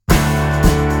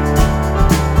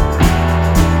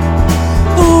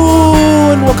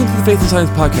the Faith and Science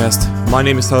Podcast. My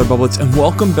name is Tyler Bublitz, and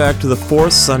welcome back to the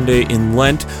fourth Sunday in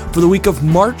Lent for the week of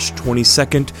March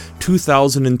 22nd,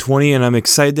 2020, and I'm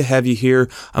excited to have you here.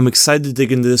 I'm excited to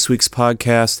dig into this week's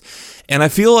podcast, and I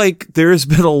feel like there's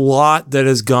been a lot that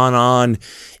has gone on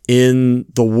in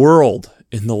the world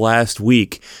in the last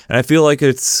week, and I feel like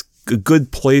it's a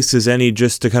good place as any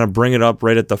just to kind of bring it up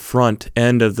right at the front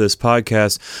end of this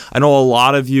podcast. I know a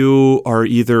lot of you are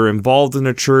either involved in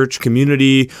a church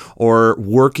community or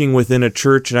working within a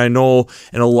church, and I know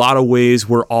in a lot of ways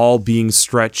we're all being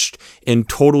stretched in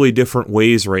totally different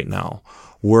ways right now.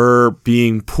 We're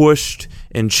being pushed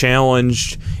and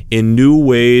challenged in new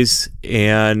ways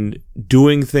and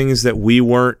doing things that we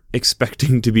weren't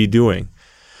expecting to be doing.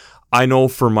 I know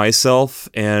for myself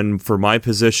and for my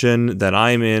position that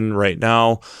I'm in right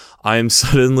now, I'm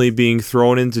suddenly being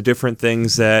thrown into different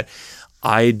things that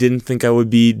I didn't think I would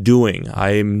be doing.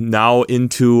 I'm now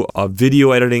into a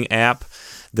video editing app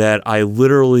that I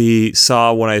literally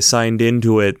saw when I signed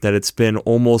into it that it's been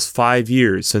almost 5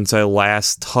 years since I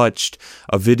last touched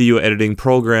a video editing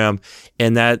program,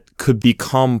 and that could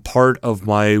become part of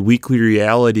my weekly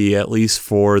reality, at least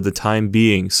for the time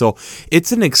being. So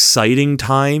it's an exciting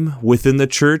time within the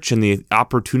church and the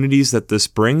opportunities that this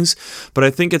brings, but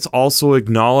I think it's also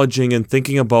acknowledging and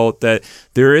thinking about that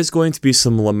there is going to be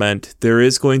some lament, there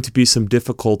is going to be some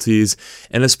difficulties,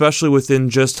 and especially within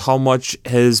just how much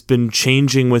has been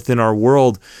changing within our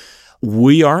world,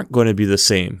 we aren't going to be the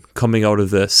same coming out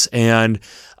of this. And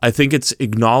I think it's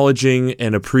acknowledging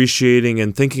and appreciating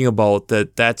and thinking about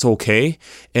that that's okay.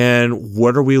 And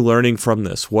what are we learning from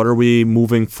this? What are we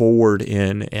moving forward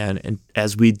in? And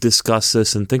as we discuss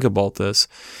this and think about this.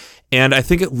 And I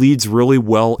think it leads really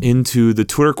well into the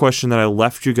Twitter question that I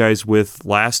left you guys with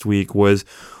last week was,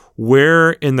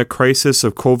 where in the crisis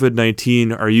of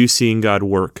COVID-19 are you seeing God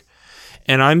work?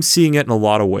 And I'm seeing it in a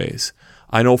lot of ways.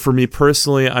 I know for me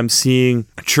personally, I'm seeing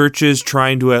churches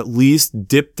trying to at least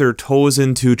dip their toes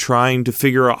into trying to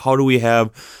figure out how do we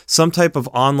have some type of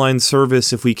online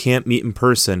service if we can't meet in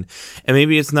person. And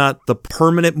maybe it's not the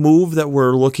permanent move that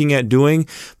we're looking at doing,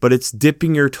 but it's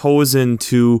dipping your toes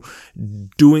into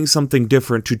doing something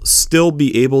different to still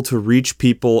be able to reach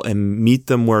people and meet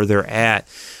them where they're at,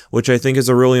 which I think is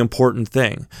a really important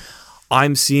thing.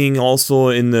 I'm seeing also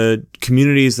in the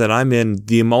communities that I'm in,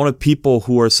 the amount of people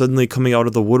who are suddenly coming out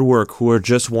of the woodwork who are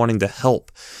just wanting to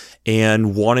help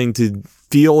and wanting to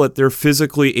feel that they're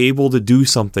physically able to do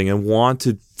something and want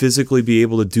to physically be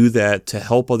able to do that to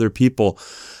help other people.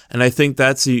 And I think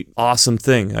that's the awesome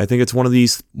thing. I think it's one of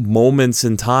these moments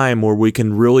in time where we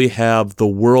can really have the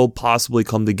world possibly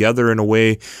come together in a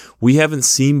way we haven't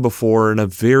seen before in a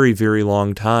very, very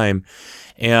long time.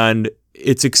 And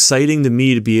it's exciting to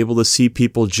me to be able to see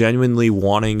people genuinely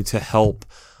wanting to help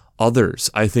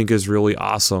others. I think is really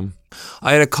awesome.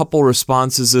 I had a couple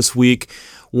responses this week.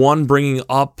 One bringing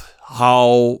up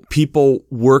how people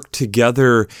worked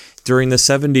together during the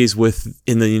 70s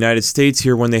in the United States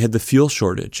here when they had the fuel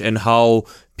shortage, and how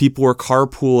people were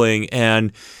carpooling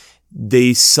and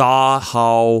they saw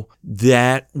how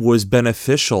that was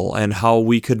beneficial and how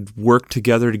we could work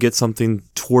together to get something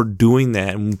toward doing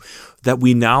that. And that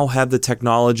we now have the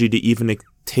technology to even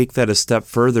take that a step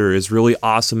further is really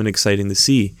awesome and exciting to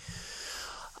see.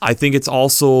 I think it's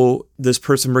also, this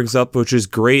person brings up, which is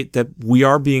great, that we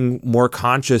are being more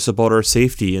conscious about our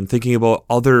safety and thinking about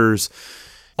others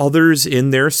in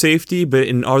their safety, but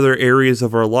in other areas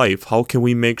of our life. How can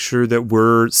we make sure that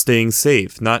we're staying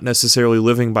safe? Not necessarily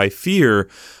living by fear,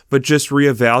 but just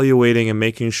reevaluating and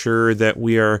making sure that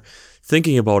we are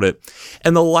thinking about it.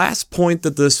 And the last point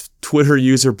that this Twitter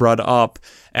user brought up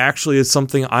actually is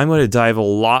something I'm going to dive a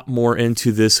lot more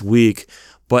into this week.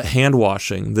 But hand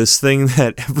washing, this thing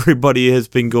that everybody has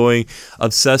been going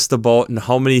obsessed about, and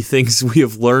how many things we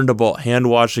have learned about hand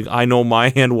washing. I know my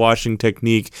hand washing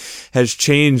technique has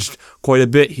changed quite a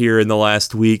bit here in the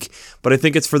last week, but I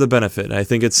think it's for the benefit. I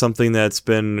think it's something that's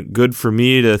been good for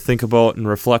me to think about and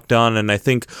reflect on, and I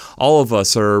think all of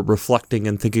us are reflecting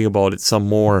and thinking about it some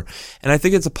more. And I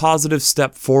think it's a positive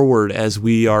step forward as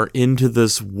we are into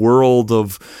this world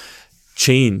of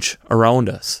change around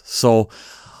us. So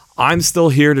I'm still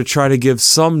here to try to give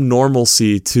some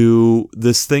normalcy to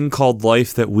this thing called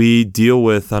life that we deal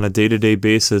with on a day-to-day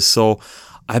basis. So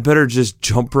I better just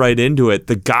jump right into it.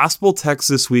 The gospel text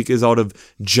this week is out of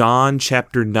John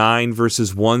chapter 9,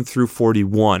 verses 1 through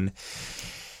 41.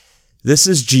 This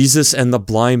is Jesus and the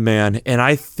blind man, and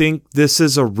I think this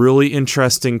is a really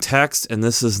interesting text, and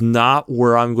this is not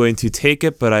where I'm going to take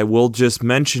it, but I will just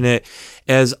mention it.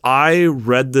 As I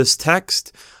read this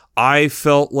text, I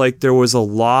felt like there was a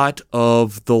lot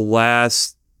of the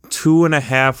last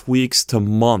 2.5 weeks to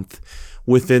month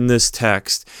within this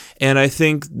text. And I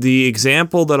think the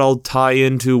example that I'll tie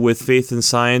into with faith and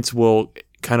science will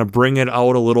kind of bring it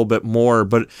out a little bit more.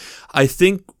 But I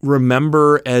think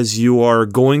remember, as you are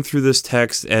going through this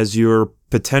text, as you're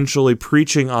potentially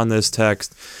preaching on this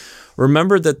text,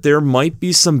 remember that there might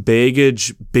be some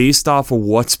baggage based off of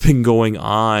what's been going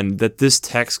on that this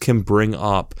text can bring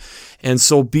up. And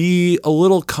so be a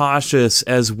little cautious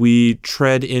as we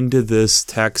tread into this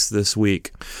text this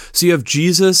week. So you have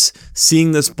Jesus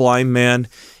seeing this blind man.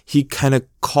 He kind of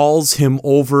calls him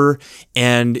over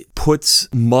and puts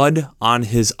mud on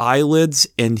his eyelids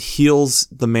and heals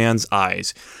the man's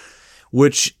eyes,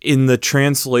 which in the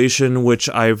translation, which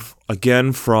I've,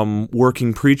 again, from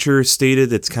Working Preacher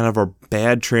stated, it's kind of a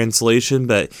bad translation,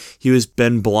 but he has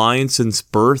been blind since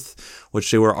birth, which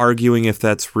they were arguing if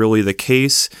that's really the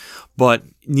case, but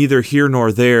neither here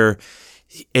nor there,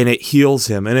 and it heals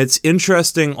him. And it's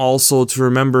interesting also to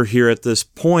remember here at this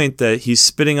point that he's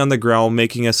spitting on the ground,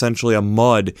 making essentially a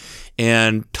mud,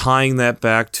 and tying that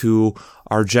back to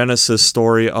our Genesis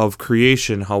story of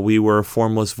creation, how we were a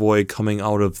formless void coming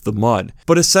out of the mud.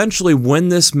 But essentially, when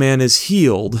this man is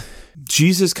healed,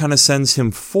 Jesus kind of sends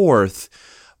him forth,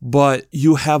 but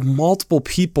you have multiple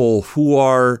people who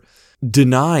are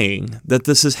denying that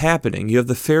this is happening. You have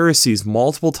the Pharisees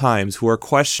multiple times who are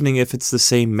questioning if it's the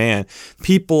same man.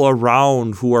 People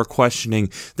around who are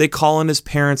questioning. They call in his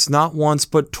parents not once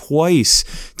but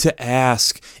twice to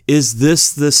ask, is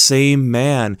this the same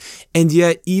man? And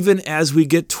yet, even as we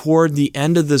get toward the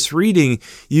end of this reading,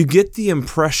 you get the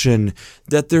impression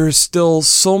that there are still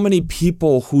so many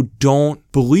people who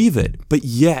don't believe it, but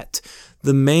yet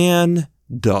the man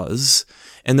does.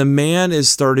 And the man is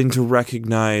starting to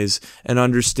recognize and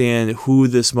understand who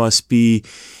this must be.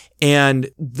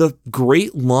 And the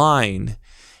great line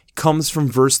comes from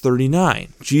verse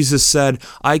 39. Jesus said,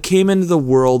 I came into the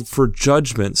world for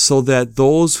judgment, so that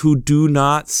those who do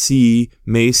not see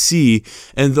may see,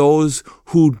 and those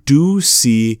who do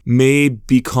see may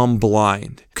become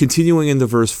blind. Continuing into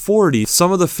verse 40,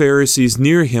 some of the Pharisees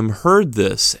near him heard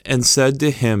this and said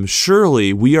to him,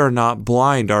 surely we are not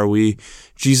blind, are we?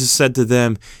 Jesus said to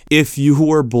them, if you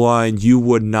were blind, you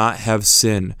would not have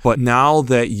sin. But now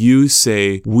that you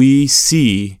say, we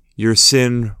see, your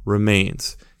sin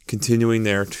remains. Continuing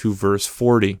there to verse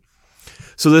 40.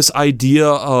 So this idea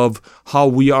of how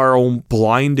we are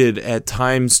blinded at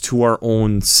times to our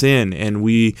own sin, and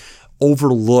we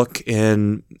overlook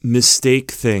and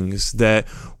mistake things that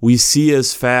we see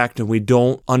as fact and we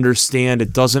don't understand.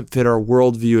 It doesn't fit our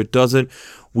worldview.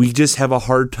 We just have a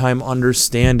hard time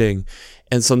understanding.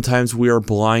 And sometimes we are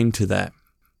blind to that.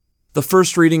 The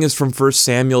first reading is from 1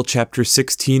 Samuel chapter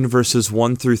 16, verses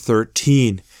 1 through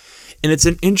 13. And it's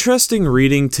an interesting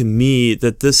reading to me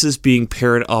that this is being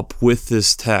paired up with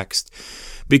this text,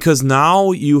 because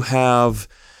now you have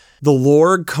the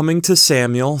Lord coming to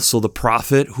Samuel, so the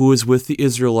prophet who is with the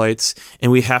Israelites,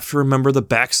 and we have to remember the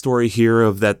backstory here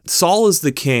of that Saul is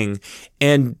the king,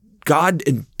 and God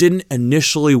didn't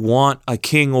initially want a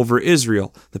king over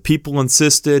Israel. The people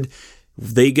insisted.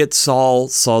 They get Saul.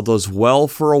 Saul does well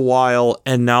for a while,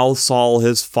 and now Saul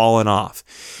has fallen off.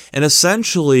 And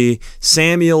essentially,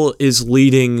 Samuel is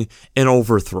leading an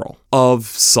overthrow of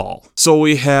Saul. So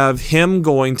we have him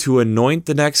going to anoint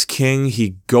the next king.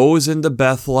 He goes into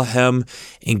Bethlehem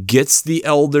and gets the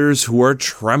elders who are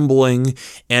trembling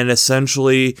and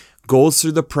essentially goes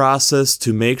through the process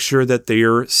to make sure that they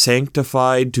are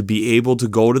sanctified to be able to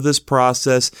go to this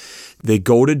process. They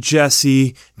go to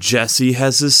Jesse. Jesse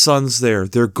has his sons there.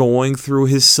 They're going through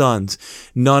his sons.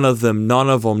 None of them.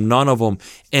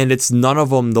 And it's none of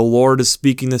them. The Lord is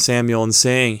speaking to Samuel and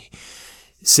saying,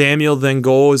 Samuel then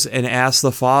goes and asks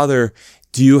the father,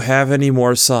 do you have any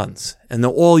more sons? And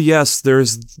yes,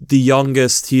 there's the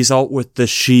youngest. He's out with the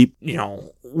sheep.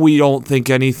 We don't think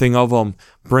anything of him.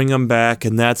 Bring him back.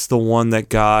 And that's the one that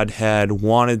God had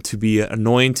wanted to be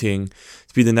anointing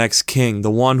to be the next king,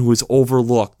 the one who was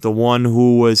overlooked, the one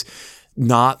who was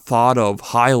not thought of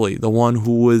highly, the one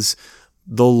who was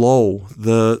the low,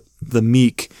 the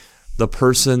meek, the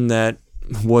person that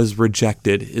was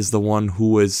rejected is the one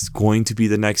who is going to be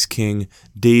the next king,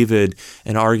 David,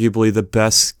 and arguably the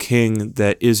best king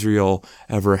that Israel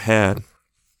ever had.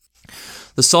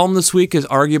 The psalm this week is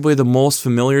arguably the most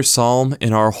familiar psalm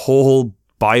in our whole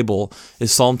Bible,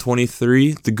 is Psalm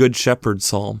 23, the Good Shepherd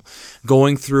Psalm,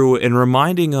 going through and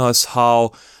reminding us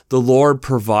how the Lord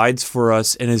provides for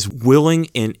us and is willing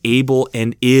and able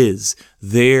and is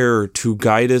there to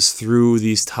guide us through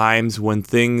these times when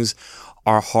things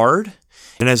are hard.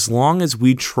 And as long as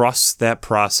we trust that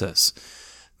process,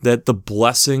 that the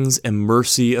blessings and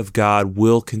mercy of God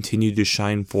will continue to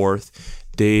shine forth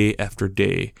day after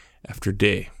day after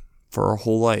day for our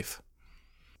whole life.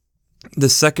 The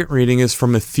second reading is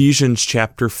from Ephesians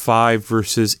chapter 5,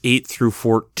 verses 8 through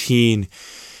 14.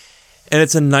 And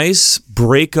it's a nice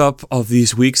breakup of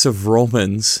these weeks of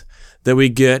Romans that we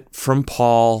get from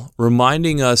Paul,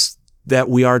 reminding us that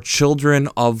we are children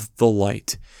of the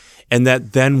light, and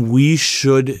that then we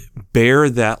should bear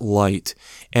that light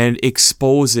and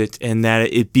expose it, and that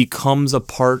it becomes a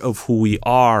part of who we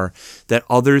are, that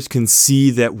others can see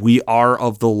that we are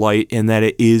of the light and that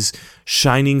it is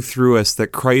shining through us, that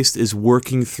Christ is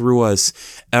working through us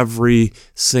every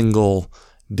single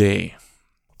day.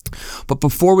 But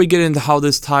before we get into how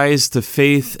this ties to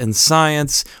faith and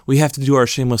science, we have to do our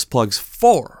shameless plugs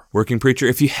for Working Preacher.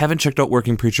 If you haven't checked out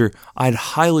Working Preacher, I'd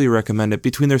highly recommend it.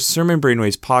 Between their Sermon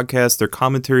Brainwaves podcast, their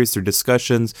commentaries, their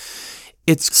discussions,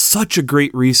 it's such a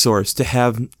great resource to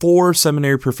have 4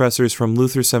 seminary professors from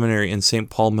Luther Seminary in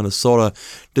St. Paul, Minnesota,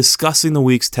 discussing the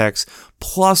week's text,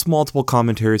 plus multiple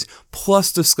commentaries,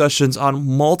 plus discussions on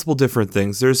multiple different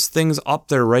things. There's things up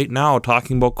there right now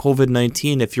talking about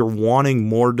COVID-19 if you're wanting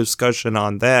more discussion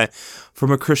on that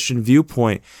from a Christian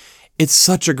viewpoint. It's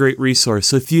such a great resource.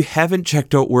 So if you haven't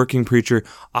checked out Working Preacher,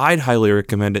 I'd highly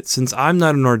recommend it. Since I'm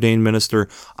not an ordained minister,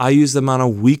 I use them on a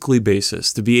weekly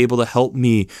basis to be able to help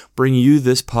me bring you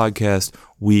this podcast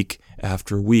week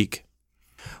after week.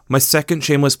 My second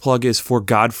shameless plug is for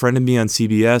God Friended Me on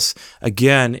CBS.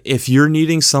 Again, if you're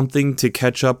needing something to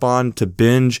catch up on, to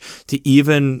binge, to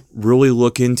even really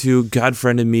look into, God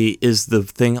Friended Me is the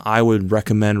thing I would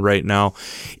recommend right now.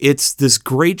 It's this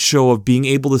great show of being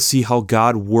able to see how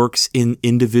God works in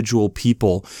individual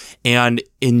people and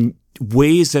in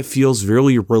ways that feels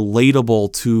really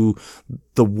relatable to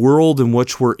the world in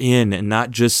which we're in, and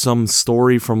not just some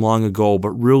story from long ago, but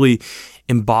really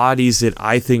embodies it,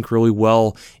 I think, really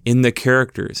well in the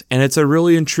characters. And it's a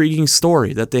really intriguing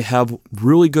story that they have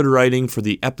really good writing for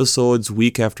the episodes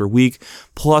week after week,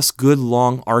 plus good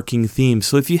long arcing themes.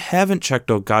 So if you haven't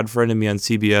checked out God Friended Me on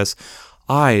CBS,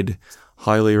 I'd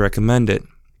highly recommend it.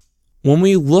 When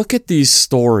we look at these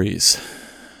stories,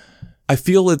 I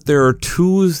feel that there are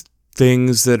 2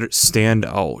 things that stand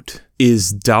out,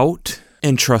 is doubt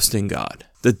and trusting God.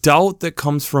 The doubt that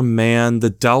comes from man, the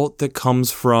doubt that comes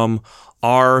from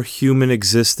our human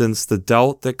existence, the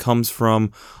doubt that comes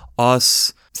from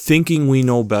us thinking we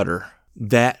know better.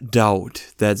 That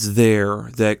doubt that's there,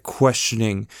 that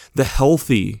questioning, the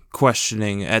healthy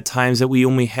questioning at times that we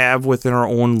only have within our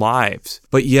own lives.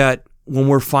 But yet, when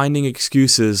we're finding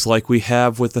excuses like we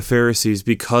have with the Pharisees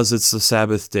because it's the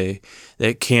Sabbath day,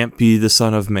 that can't be the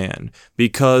Son of Man,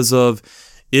 because of,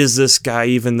 is this guy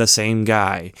even the same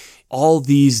guy? All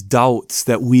these doubts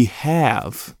that we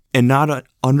have, and not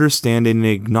understanding and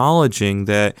acknowledging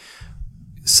that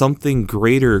something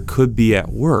greater could be at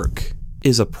work,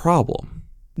 is a problem.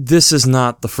 This is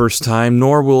not the first time,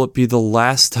 nor will it be the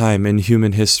last time in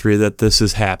human history that this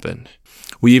has happened.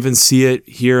 We even see it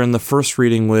here in the first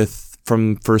reading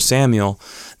from 1 Samuel,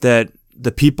 that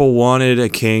the people wanted a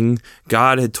king.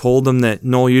 God had told them that,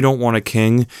 no, you don't want a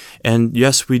king. And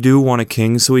yes, we do want a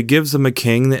king. So he gives them a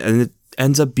king, and it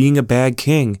ends up being a bad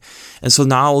king. And so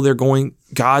now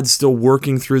God's still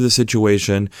working through the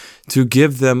situation to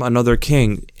give them another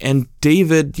king. And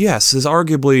David, yes, is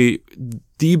arguably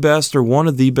the best or one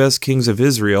of the best kings of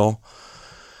Israel.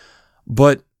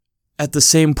 But at the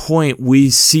same point, we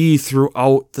see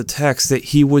throughout the text that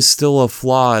he was still a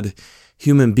flawed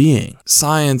human being.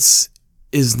 Science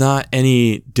is not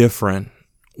any different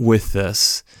with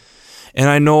this. And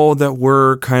I know that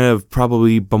we're kind of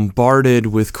probably bombarded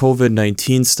with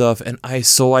COVID-19 stuff, and I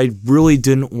really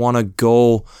didn't want to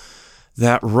go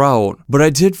that route. But I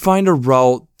did find a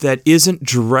route that isn't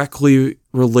directly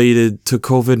related to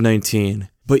COVID-19,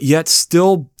 but yet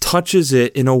still touches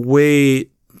it in a way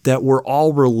that we're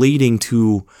all relating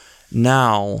to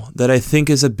now, that I think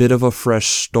is a bit of a fresh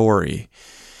story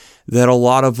that a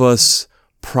lot of us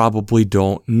probably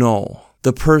don't know.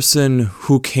 The person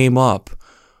who came up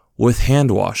with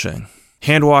hand washing.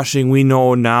 Hand washing, we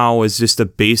know now, is just a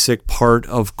basic part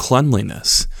of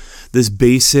cleanliness. This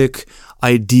basic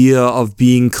idea of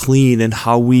being clean and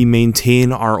how we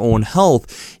maintain our own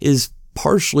health is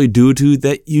partially due to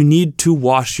that you need to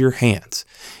wash your hands.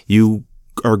 You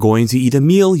are going to eat a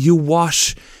meal, you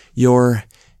wash your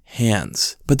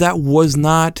hands. But that was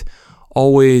not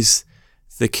always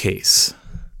the case.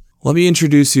 Let me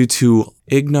introduce you to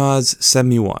Ignaz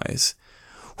Semmelweis,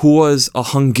 who was a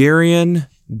Hungarian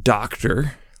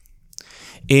doctor,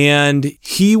 and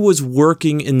he was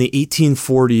working in the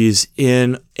 1840s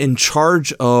in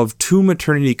charge of 2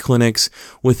 maternity clinics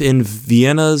within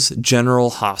Vienna's General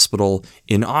Hospital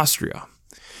in Austria.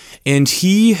 And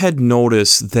he had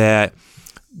noticed that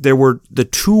there were the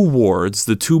two wards,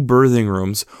 the two birthing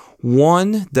rooms,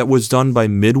 one that was done by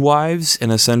midwives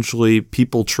and essentially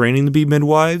people training to be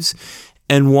midwives,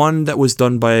 and one that was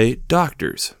done by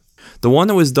doctors. The one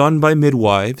that was done by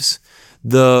midwives,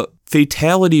 the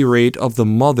fatality rate of the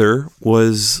mother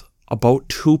was about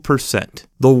 2%.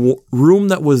 The room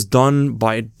that was done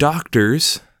by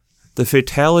doctors, the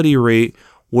fatality rate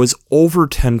was over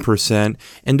 10%,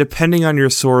 and depending on your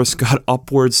source, got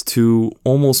upwards to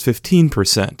almost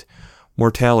 15%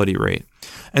 mortality rate.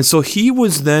 And so he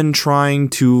was then trying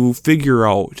to figure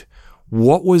out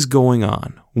what was going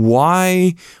on.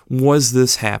 Why was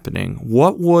this happening?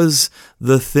 What was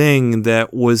the thing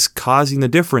that was causing the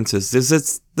differences? Is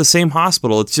it the same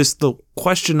hospital? It's just the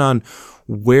question on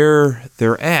where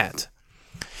they're at.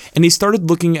 And he started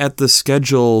looking at the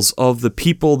schedules of the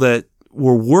people that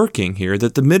were working here,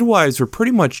 that the midwives were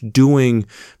pretty much doing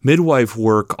midwife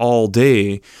work all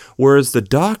day, whereas the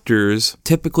doctors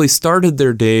typically started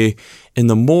their day in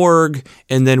the morgue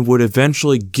and then would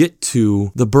eventually get to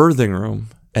the birthing room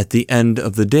at the end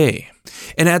of the day.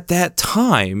 And at that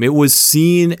time, it was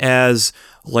seen as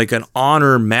like an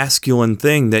honor masculine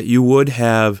thing that you would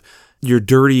have your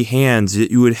dirty hands,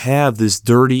 that you would have this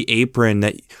dirty apron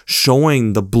that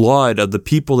showing the blood of the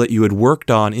people that you had worked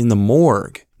on in the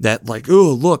morgue. That like,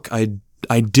 oh, look,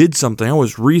 I did something. I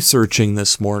was researching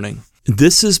this morning.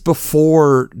 This is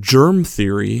before germ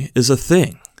theory is a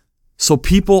thing. So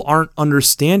people aren't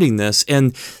understanding this.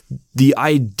 And the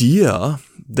idea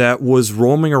that was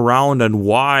roaming around and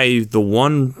why the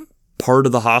one part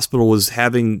of the hospital was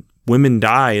having women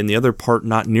die and the other part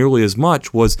not nearly as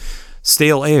much was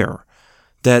stale air.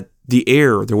 That the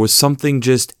air, there was something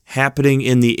just happening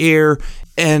in the air,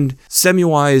 and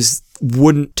Semmelweis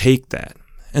wouldn't take that.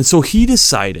 And so he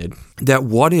decided that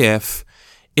what if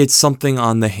it's something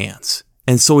on the hands?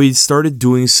 And so he started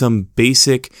doing some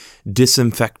basic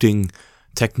disinfecting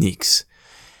techniques.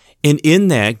 And in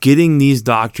that, getting these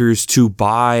doctors to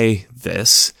buy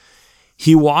this,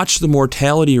 he watched the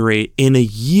mortality rate in a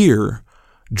year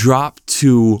drop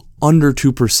to under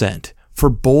 2% for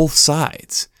both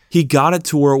sides. He got it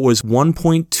to where it was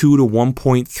 1.2 to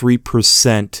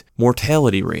 1.3%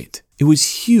 mortality rate. It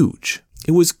was huge.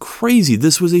 It was crazy.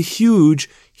 This was a huge,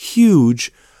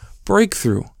 huge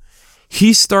breakthrough.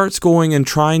 He starts going and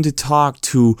trying to talk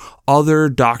to other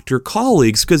doctor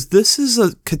colleagues because this is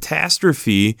a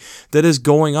catastrophe that is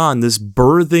going on. This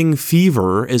birthing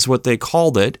fever is what they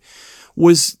called it,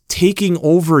 was taking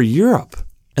over Europe,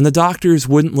 and the doctors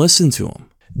wouldn't listen to him.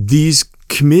 These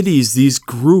committees, these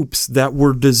groups that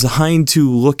were designed to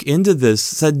look into this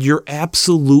said, you're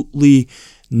absolutely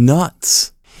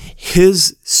nuts.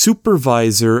 His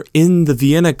supervisor in the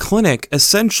Vienna clinic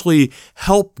essentially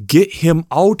helped get him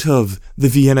out of the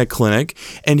Vienna clinic,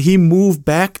 and he moved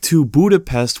back to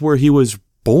Budapest where he was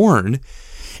born,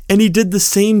 and he did the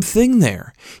same thing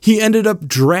there. He ended up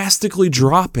drastically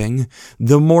dropping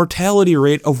the mortality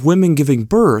rate of women giving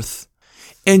birth,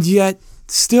 and yet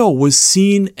still was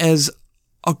seen as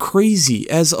a crazy,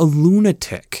 as a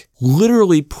lunatic,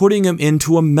 literally putting him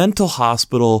into a mental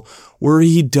hospital where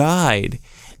he died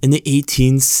in the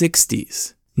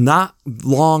 1860s. Not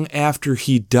long after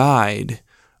he died,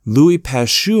 Louis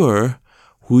Pasteur,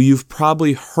 who you've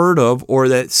probably heard of, or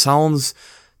that sounds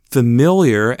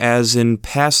familiar as in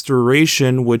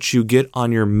pasteurization, which you get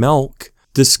on your milk,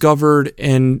 discovered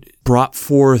and brought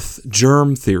forth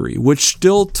germ theory, which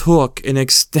still took an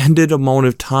extended amount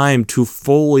of time to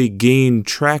fully gain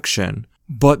traction.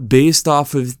 But based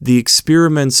off of the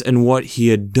experiments and what he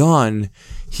had done,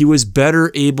 he was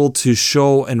better able to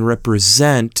show and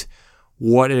represent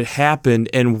what had happened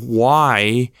and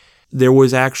why there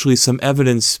was actually some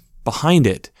evidence behind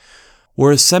it.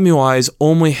 Whereas Semmelweis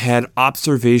only had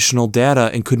observational data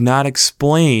and could not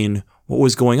explain what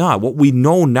was going on. What we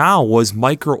know now was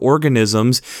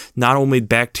microorganisms, not only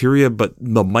bacteria, but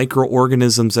the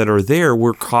microorganisms that are there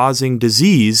were causing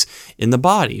disease in the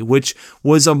body, which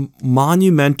was a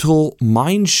monumental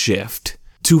mind shift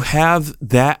to have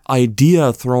that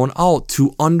idea thrown out,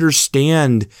 to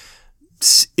understand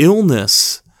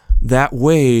illness that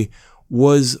way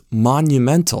was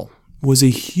monumental, was a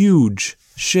huge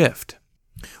shift.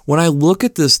 When I look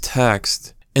at this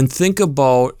text and think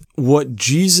about what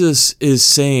Jesus is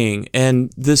saying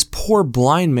and this poor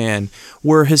blind man,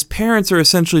 where his parents are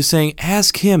essentially saying,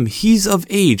 ask him, he's of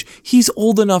age, he's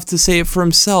old enough to say it for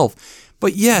himself,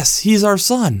 but yes, he's our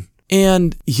son.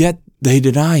 And yet they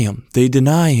deny him, they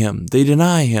deny him, they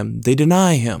deny him, they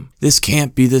deny him. This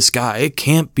can't be this guy, it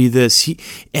can't be this,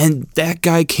 and that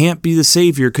guy can't be the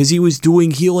Savior because he was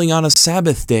doing healing on a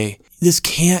Sabbath day. This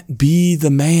can't be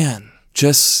the man.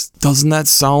 Just doesn't that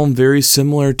sound very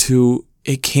similar to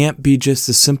it can't be just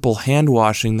a simple hand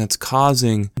washing that's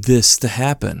causing this to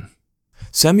happen.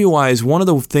 Semmelweis, one of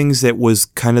the things that was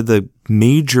kind of the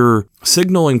major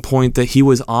signaling point that he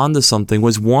was onto something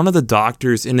was one of the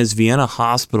doctors in his Vienna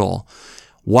hospital,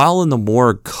 while in the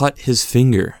morgue, cut his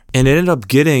finger and ended up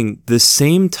getting the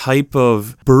same type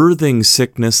of birthing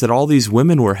sickness that all these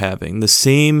women were having, the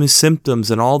same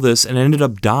symptoms and all this, and ended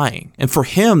up dying. And for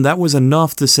him, that was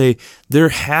enough to say there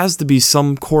has to be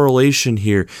some correlation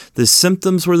here. The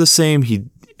symptoms were the same.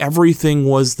 Everything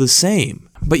was the same.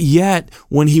 But yet,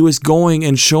 when he was going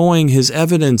and showing his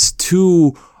evidence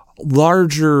to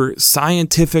larger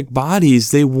scientific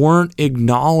bodies, they weren't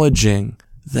acknowledging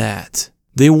that.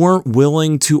 They weren't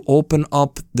willing to open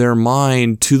up their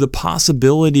mind to the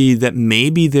possibility that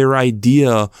maybe their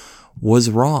idea was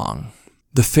wrong.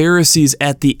 The Pharisees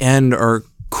at the end are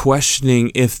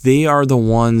questioning if they are the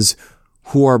ones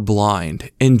who are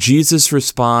blind. And Jesus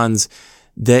responds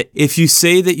that if you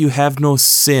say that you have no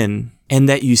sin and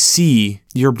that you see,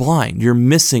 you're blind. You're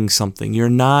missing something. You're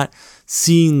not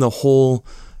seeing the whole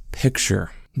picture.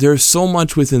 There's so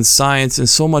much within science and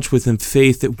so much within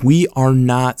faith that we are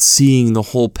not seeing the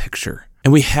whole picture.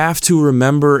 And we have to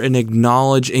remember and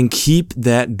acknowledge and keep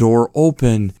that door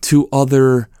open to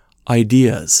other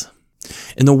ideas.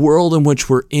 In the world in which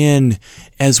we're in,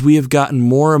 as we have gotten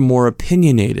more and more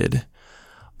opinionated,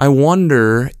 I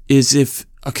wonder is if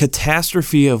a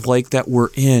catastrophe of like that we're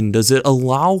in, does it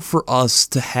allow for us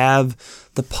to have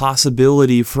the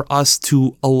possibility for us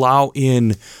to allow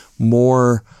in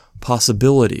more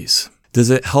possibilities? Does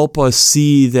it help us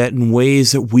see that in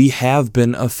ways that we have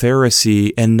been a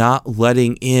Pharisee and not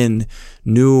letting in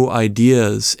new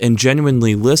ideas and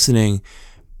genuinely listening,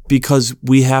 because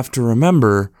we have to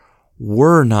remember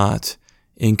we're not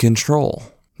in control.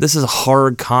 This is a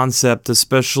hard concept,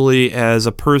 especially as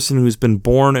a person who's been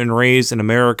born and raised in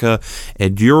America,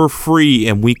 and you're free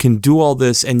and we can do all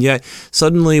this, and yet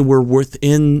suddenly we're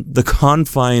within the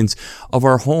confines of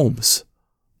our homes.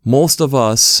 Most of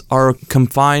us are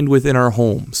confined within our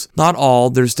homes. Not all.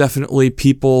 There's definitely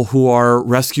people who are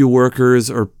rescue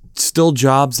workers or still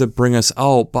jobs that bring us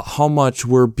out, but how much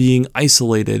we're being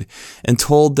isolated and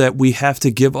told that we have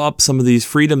to give up some of these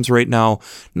freedoms right now,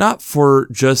 not for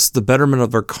just the betterment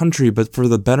of our country, but for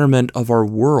the betterment of our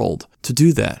world to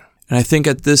do that. And I think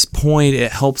at this point,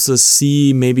 it helps us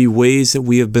see maybe ways that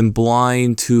we have been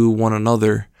blind to one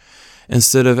another,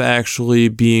 instead of actually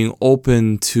being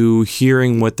open to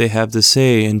hearing what they have to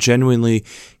say and genuinely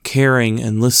caring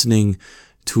and listening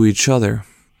to each other.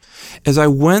 As I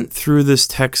went through this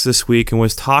text this week and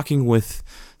was talking with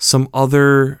some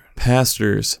other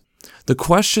pastors, the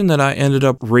question that I ended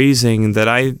up raising that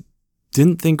I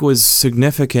didn't think was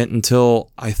significant until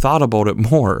I thought about it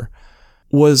more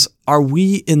was, are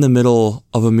we in the middle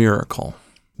of a miracle?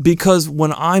 Because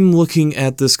when I'm looking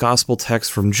at this gospel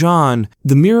text from John,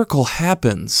 the miracle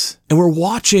happens, and we're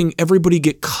watching everybody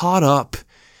get caught up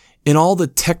in all the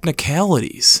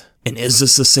technicalities. And is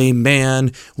this the same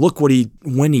man? Look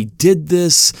when he did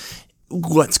this.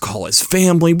 Let's call his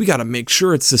family. We got to make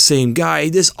sure it's the same guy.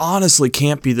 This honestly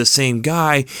can't be the same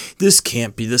guy. This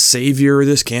can't be the Savior.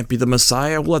 This can't be the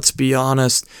Messiah. Let's be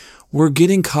honest. We're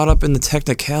getting caught up in the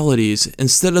technicalities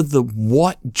instead of the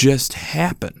what just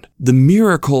happened, the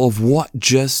miracle of what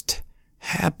just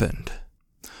happened.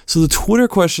 So the Twitter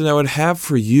question I would have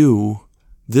for you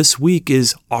this week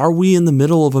is, are we in the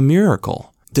middle of a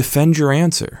miracle? Defend your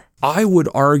answer. I would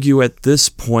argue at this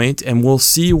point, and we'll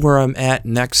see where I'm at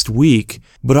next week,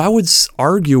 but I would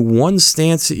argue one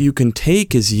stance that you can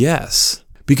take is yes,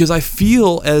 because I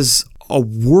feel as a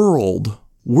world,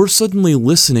 we're suddenly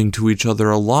listening to each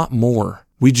other a lot more.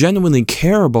 We genuinely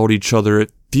care about each other,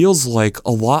 it feels like,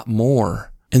 a lot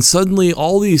more. And suddenly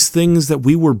all these things that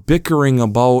we were bickering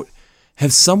about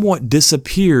have somewhat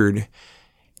disappeared,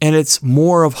 and it's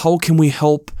more of how can we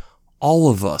help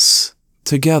all of us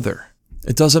together.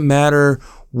 It doesn't matter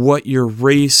what your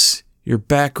race, your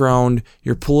background,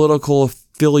 your political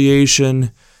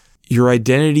affiliation, your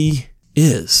identity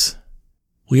is.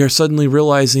 We are suddenly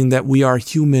realizing that we are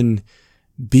human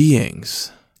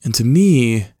beings. And to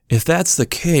me, if that's the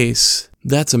case,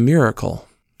 that's a miracle.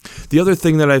 The other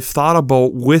thing that I've thought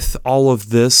about with all of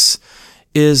this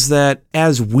is that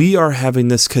as we are having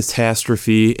this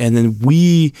catastrophe and then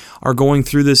we are going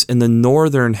through this in the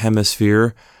northern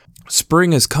hemisphere,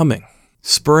 spring is coming.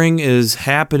 Spring is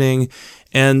happening,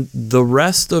 and the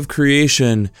rest of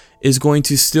creation is going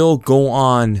to still go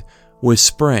on with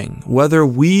spring. Whether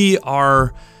we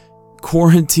are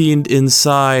quarantined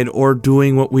inside or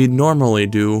doing what we normally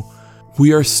do,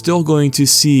 we are still going to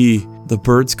see the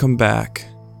birds come back.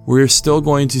 We're still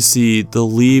going to see the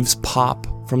leaves pop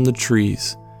from the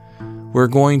trees. We're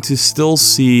going to still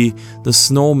see the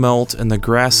snow melt and the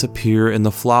grass appear and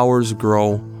the flowers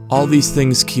grow. All these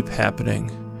things keep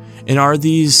happening. And are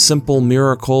these simple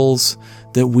miracles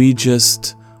that we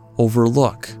just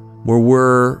overlook, where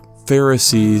we're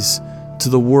Pharisees to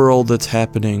the world that's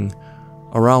happening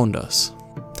around us?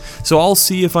 So I'll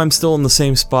see if I'm still in the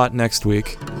same spot next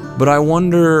week, but I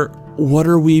wonder, what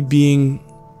are we being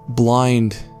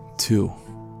blind to?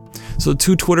 So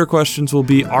 2 Twitter questions will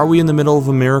be, are we in the middle of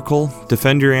a miracle?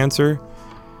 Defend your answer.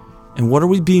 And what are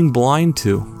we being blind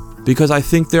to? Because I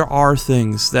think there are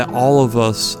things that all of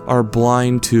us are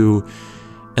blind to,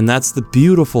 and that's the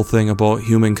beautiful thing about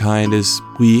humankind, is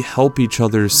we help each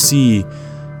other see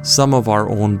some of our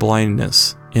own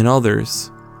blindness in others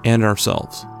and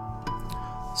ourselves.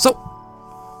 So,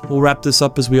 we'll wrap this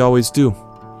up as we always do.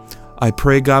 I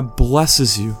pray God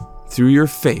blesses you through your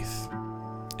faith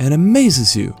and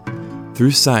amazes you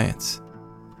through science.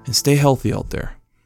 And stay healthy out there.